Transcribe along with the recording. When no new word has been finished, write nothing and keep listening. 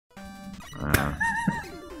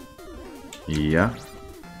Yeah. Yeah.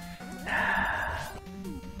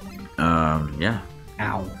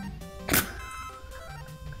 Ow.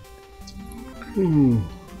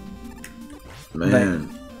 Man.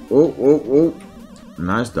 Oh.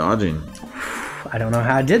 Nice dodging. I don't know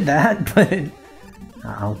how I did that, but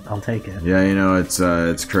I'll take it. Yeah, you know,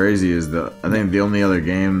 it's crazy. I think the only other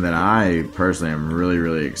game that I personally am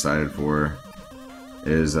really excited for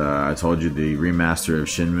is I told you the remaster of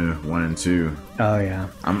Shenmue 1 and 2. Oh yeah.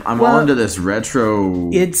 I'm all into this retro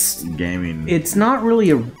It's gaming. It's not really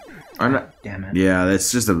a damn it. Yeah,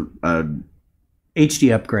 that's just a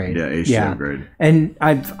HD upgrade. Yeah, HD upgrade. And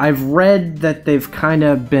I've read that they've kind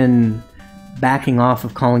of been backing off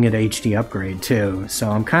of calling it HD upgrade too. So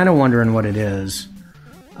I'm kind of wondering what it is.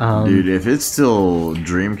 Dude, if it's still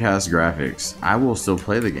Dreamcast graphics, I will still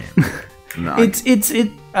play the game. No,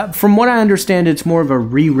 from what I understand, it's more of a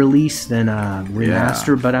re-release than a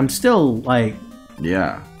remaster. But I'm still like,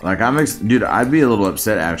 yeah, like dude, I'd be a little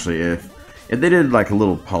upset actually if they did like a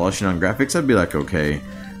little polishing on graphics. I'd be like, okay,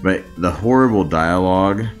 but the horrible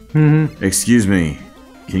dialogue. Excuse me,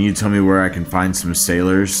 can you tell me where I can find some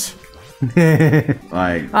sailors?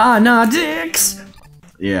 Like, nah, dicks.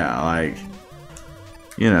 Yeah, like,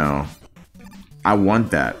 you know, I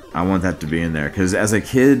want that. I want that to be in there because as a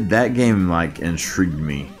kid, that game like intrigued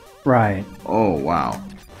me. Right. Oh wow.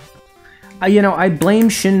 You know, I blame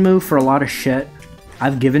Shenmue for a lot of shit.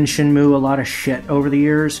 I've given Shenmue a lot of shit over the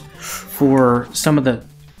years for some of the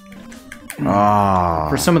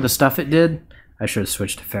stuff it did. I should have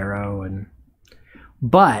switched to Pharaoh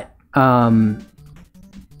but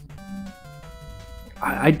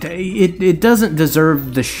it doesn't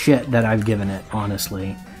deserve the shit that I've given it,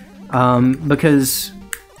 honestly. Because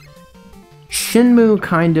Shenmue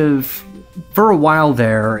kind of, for a while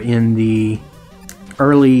there in the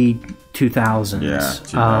early 2000s, yeah,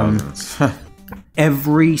 2000s.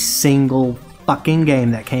 Every single fucking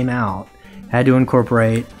game that came out had to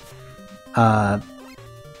incorporate QuickTime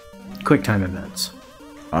events.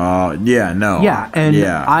 Yeah, no. Yeah, and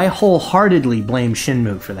I wholeheartedly blame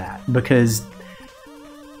Shenmue for that, because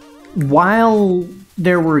while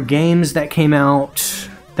there were games that came out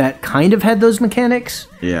that kind of had those mechanics,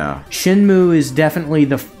 yeah, Shenmue is definitely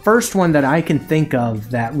the first one that I can think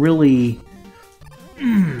of that really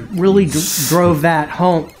drove that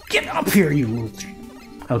home. Get up here, you...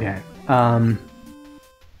 Okay.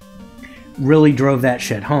 Really drove that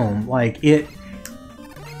shit home. Like, it...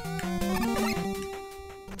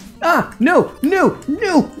 No!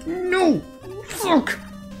 Fuck!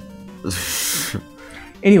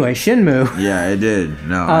 Anyway, Shenmue. Yeah, it did.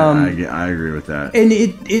 No, I agree with that. And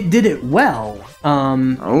it did it well.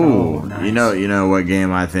 Nice. You know what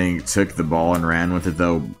game I think took the ball and ran with it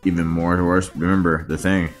though even more to worse? Remember The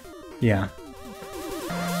Thing. Yeah.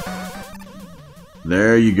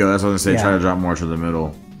 There you go. That's what I was gonna say. Try to drop more to the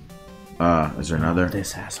middle. Is there another?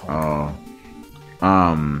 This asshole. Oh.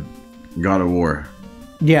 God of War.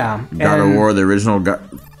 Yeah. God of War, the original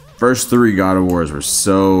first 3 God of Wars were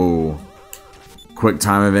so quick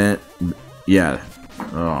time event. Yeah.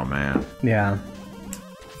 Oh man. Yeah.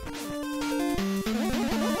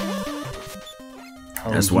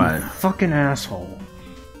 That's why. Fucking asshole.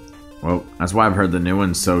 Well, that's why I've heard the new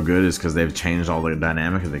one's so good is because they've changed all the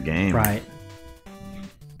dynamic of the game. Right.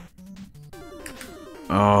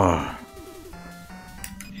 Oh.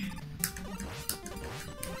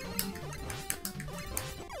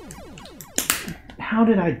 How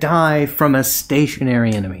did I die from a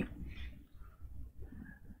stationary enemy?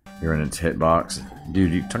 You're in its hitbox.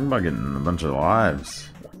 Dude, you're talking about getting a bunch of lives.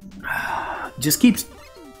 Just keeps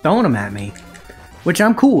throwing them at me, which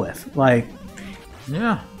I'm cool with. Like,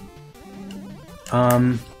 yeah.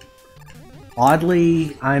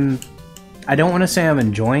 Oddly, I don't want to say I'm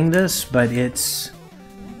enjoying this, but it's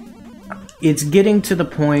getting to the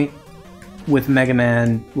point with Mega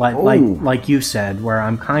Man, like you said, where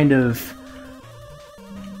I'm kind of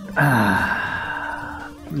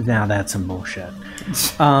now that's some bullshit.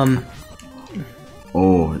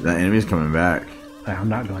 Oh, that enemy's coming back. I'm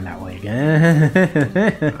not going that way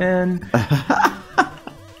again.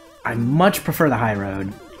 I much prefer the high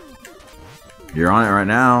road. You're on it right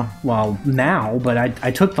now. Well, now, but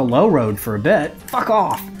I took the low road for a bit. Fuck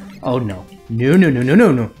off! Oh no.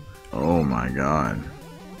 No. Oh my god.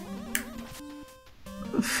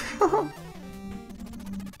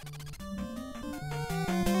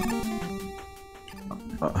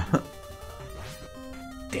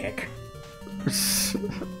 Dick.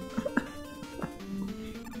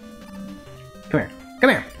 Come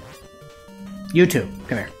here. You too.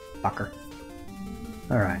 Come here, fucker.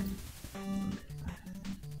 Alright.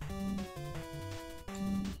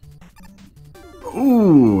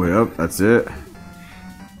 Ooh, yep, that's it.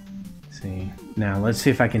 See. Now, let's see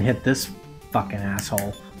if I can hit this fucking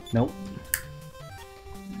asshole. Nope.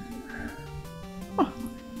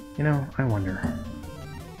 You know, I wonder.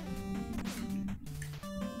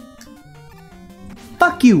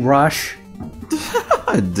 Fuck you, Rush!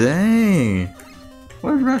 Dang.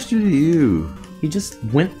 What did Rush do to you? He just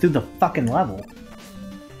went through the fucking level.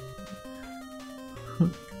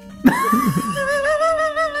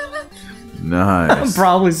 Nice. I'm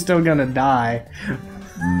probably still gonna die.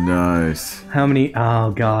 Nice. How many?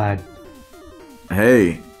 Oh, God.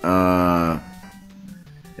 Hey,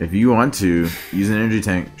 if you want to, use an energy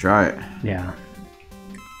tank. Try it. Yeah.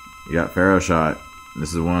 You got Pharaoh shot.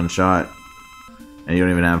 This is one shot. And you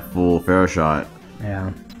don't even have full Pharaoh shot.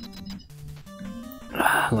 Yeah.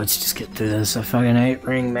 Let's just get through this. I fucking hate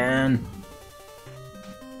ring, man.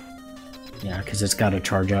 Yeah, because it's got to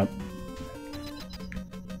charge up.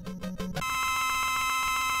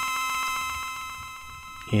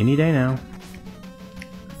 Any day now.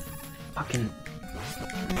 Fucking...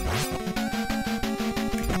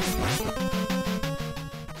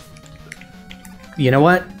 You know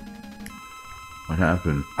what? What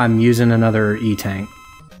happened? I'm using another E-tank.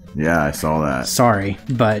 Yeah, I saw that. Sorry,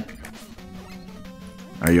 but...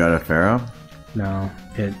 Are you out of Pharaoh? No,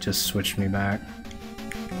 it just switched me back.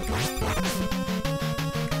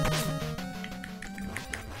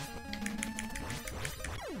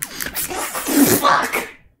 Fuck!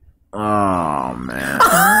 Oh, man.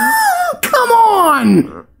 Oh, come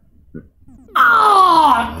on!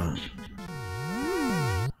 Oh!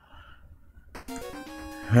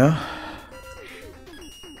 Yeah.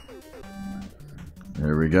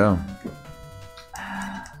 There we go.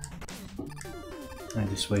 I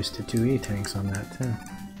just wasted 2 E-tanks on that, too.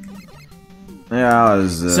 Yeah, I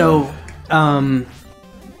was... So,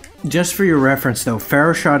 just for your reference, though,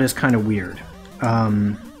 Pharaoh shot is kind of weird.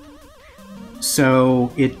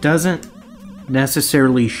 So, it doesn't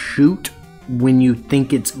necessarily shoot when you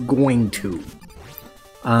think it's going to.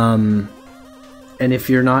 And if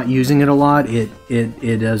you're not using it a lot,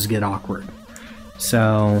 it does get awkward.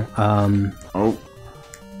 So, Oh.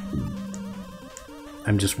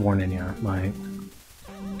 I'm just warning you, like...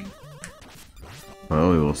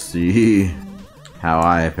 Well, we will see how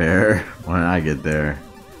I fare when I get there.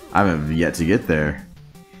 I haven't yet to get there.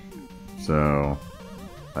 So,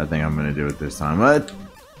 I think I'm going to do it this time. What?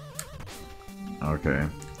 Okay.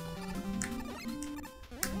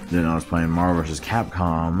 Then I was playing Marvel vs.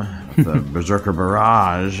 Capcom with the Berserker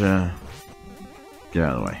Barrage. Get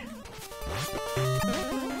out of the way.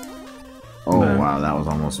 Oh, wow, that was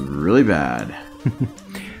almost really bad.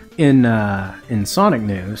 In Sonic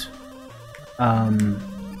news,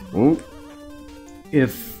 Oh.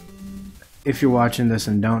 if you're watching this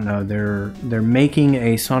and don't know, they're making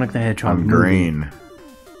a Sonic the Hedgehog I'm movie. green.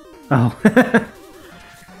 Oh.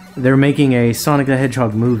 They're making a Sonic the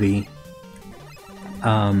Hedgehog movie.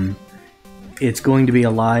 It's going to be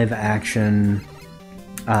a live action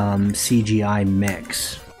CGI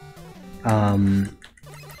mix.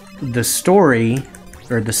 The story,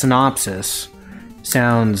 or the synopsis,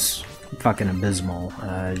 sounds fucking abysmal.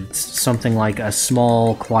 It's something like a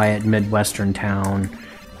small, quiet Midwestern town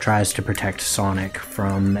tries to protect Sonic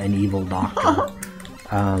from an evil doctor.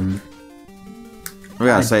 We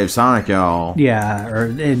gotta save Sonic, y'all. Yeah, or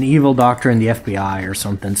an evil doctor in the FBI or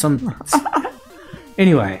something.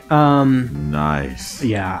 Anyway, Nice.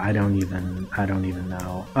 yeah, I don't even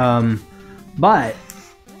know. But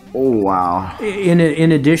Oh, wow.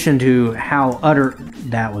 in addition to how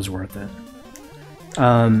that was worth it.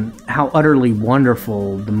 How utterly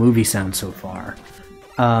wonderful the movie sounds so far.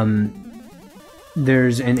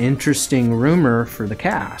 There's an interesting rumor for the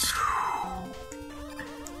cast.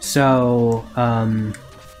 So,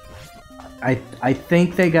 I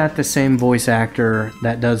think they got the same voice actor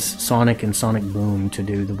that does Sonic and Sonic Boom to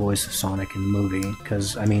do the voice of Sonic in the movie.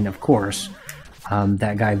 Because, I mean, of course,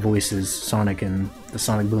 that guy voices Sonic in the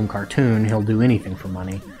Sonic Boom cartoon. He'll do anything for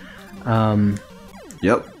money.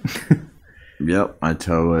 Yep. Yep, I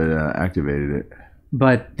totally activated it.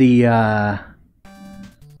 But the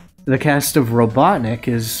cast of Robotnik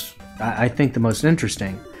is, I think, the most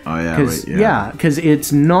interesting. Oh, yeah, Cause, wait, yeah. because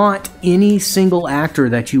it's not any single actor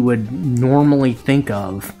that you would normally think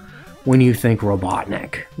of when you think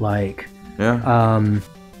Robotnik. Like, Yeah.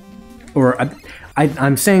 Or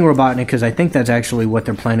I'm saying Robotnik because I think that's actually what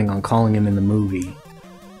they're planning on calling him in the movie.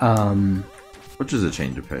 Which is a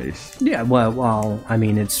change of pace. Yeah, well, I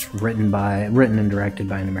mean, it's written and directed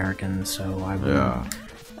by an American, so I would. Yeah.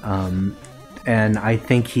 And I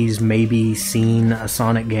think he's maybe seen a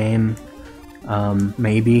Sonic game,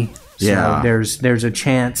 maybe. So Yeah. there's a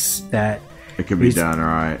chance that It could be done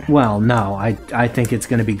right. Well, no, I think it's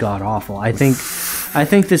going to be god awful. I think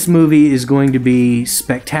this movie is going to be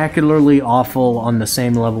spectacularly awful on the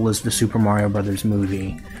same level as the Super Mario Brothers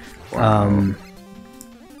movie. Wow.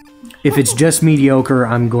 If it's just mediocre,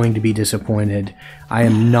 I'm going to be disappointed. I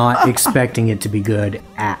am not expecting it to be good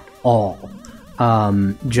at all.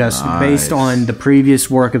 Just based on the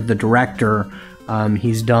previous work of the director,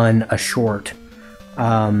 he's done a short.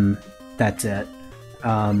 That's it.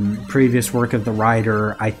 Previous work of the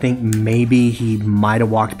writer, I think maybe he might have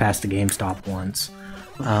walked past a GameStop once.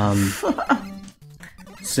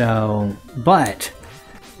 But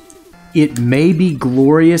it may be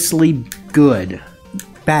gloriously good,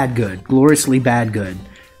 gloriously bad good,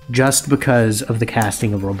 just because of the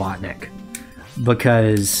casting of Robotnik.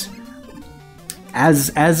 Because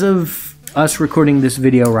as of us recording this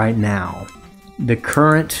video right now, the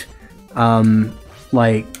current,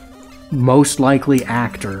 most likely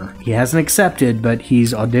actor, he hasn't accepted, but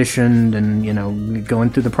he's auditioned and, going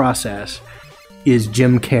through the process, is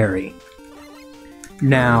Jim Carrey.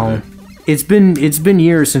 Now, it's been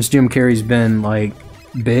years since Jim Carrey's been,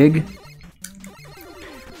 big,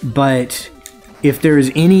 but if there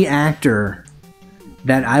is any actor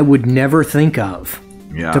that I would never think of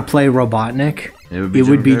to play Robotnik, it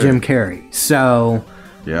would be Jim Carrey. So...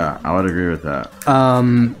 yeah, I would agree with that.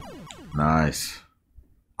 Nice.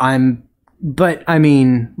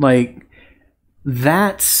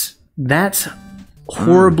 That's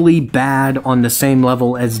horribly bad on the same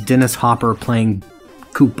level as Dennis Hopper playing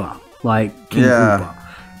Koopa, King Koopa.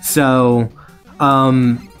 So,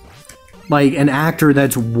 an actor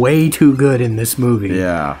that's way too good in this movie.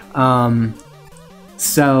 Yeah.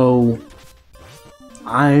 So,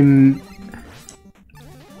 I'm...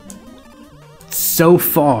 So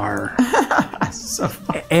far,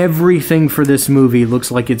 everything for this movie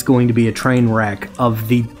looks like it's going to be a train wreck of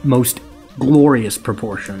the most glorious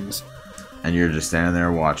proportions. And you're just standing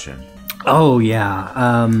there watching. Oh,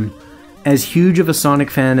 yeah. As huge of a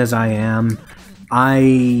Sonic fan as I am,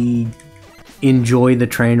 I enjoy the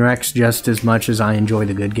train wrecks just as much as I enjoy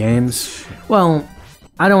the good games. Well,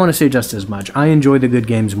 I don't want to say just as much. I enjoy the good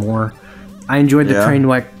games more. I enjoy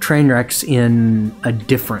the train wrecks in a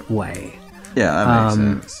different way. Yeah, that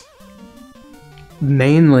makes sense.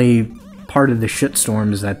 Mainly part of the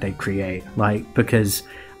shitstorms that they create, because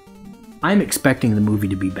I'm expecting the movie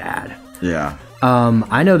to be bad. Yeah.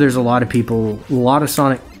 I know there's a lot of people, a lot of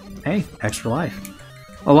Sonic... Hey, Extra Life.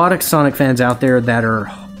 A lot of Sonic fans out there that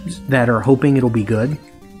are hoping it'll be good.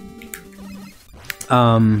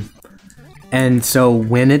 And so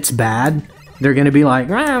when it's bad, they're going to be like...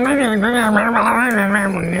 Yeah.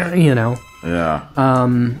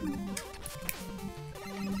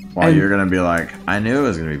 You're going to be like, I knew it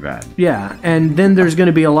was going to be bad. Yeah, and then there's going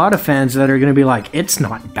to be a lot of fans that are going to be like, it's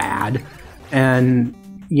not bad. And,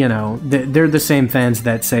 they're the same fans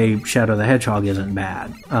that say Shadow the Hedgehog isn't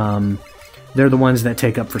bad. They're the ones that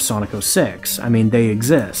take up for Sonic 06. I mean, they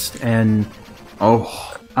exist. And...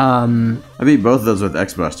 I beat both of those with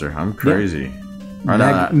X-Buster. I'm crazy.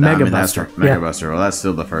 Yeah. Mega Buster. Mega Buster. Well, that's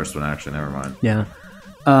still the first one, actually. Never mind. Yeah.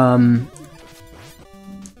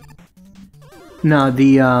 No,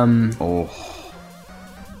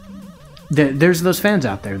 there's those fans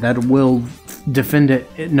out there that will defend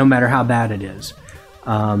it no matter how bad it is.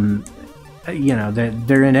 They're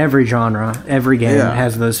in every genre. Every game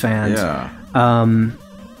has those fans. Yeah.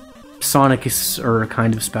 Sonic are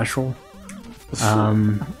kind of special.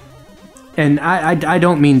 And I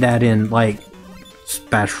don't mean that in,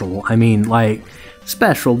 special. I mean,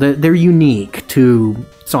 special. They're unique to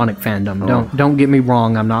Sonic fandom. Don't get me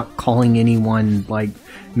wrong. I'm not calling anyone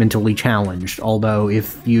mentally challenged. Although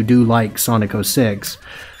if you do like Sonic 06,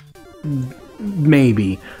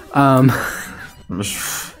 maybe. I've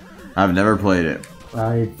never played it.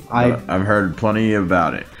 I've heard plenty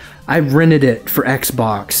about it. I rented it for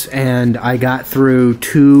Xbox and I got through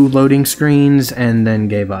 2 loading screens and then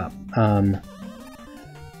gave up.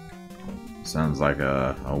 Sounds like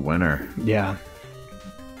a winner. Yeah.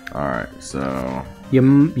 Alright, so...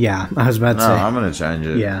 Yeah, I was about to say. No, I'm going to change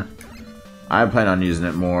it. Yeah. I plan on using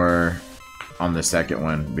it more on the second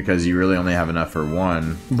one, because you really only have enough for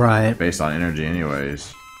one. Right. Based on energy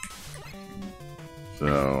anyways.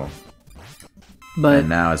 So... But and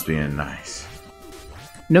now it's being nice.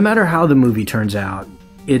 No matter how the movie turns out,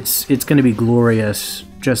 it's going to be glorious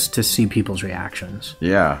just to see people's reactions.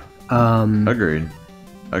 Yeah. Agreed.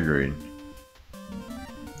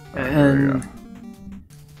 And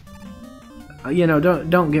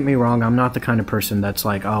don't get me wrong, I'm not the kind of person that's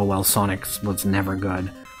like, oh well, Sonic was never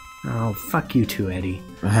good. Oh, fuck you too, Eddie.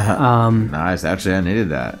 Nice. Actually, I needed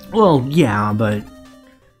that. Well, yeah, but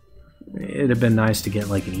it'd have been nice to get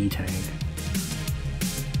like an E-tank.